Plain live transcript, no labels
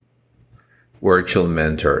Virtual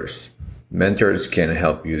mentors. Mentors can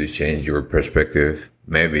help you to change your perspective,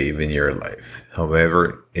 maybe even your life.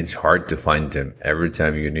 However, it's hard to find them every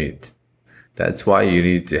time you need. That's why you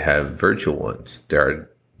need to have virtual ones. They're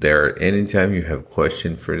there anytime you have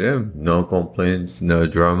questions for them. No complaints, no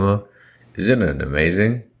drama. Isn't it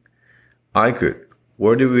amazing? I could.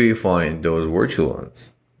 Where do we find those virtual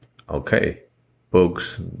ones? Okay.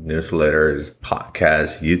 Books, newsletters,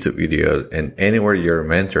 podcasts, YouTube videos, and anywhere your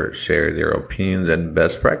mentors share their opinions and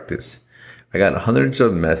best practice. I got hundreds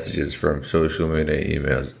of messages from social media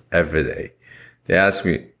emails every day. They ask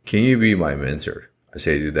me, can you be my mentor? I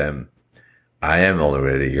say to them, I am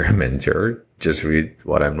already your mentor. Just read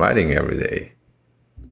what I'm writing every day.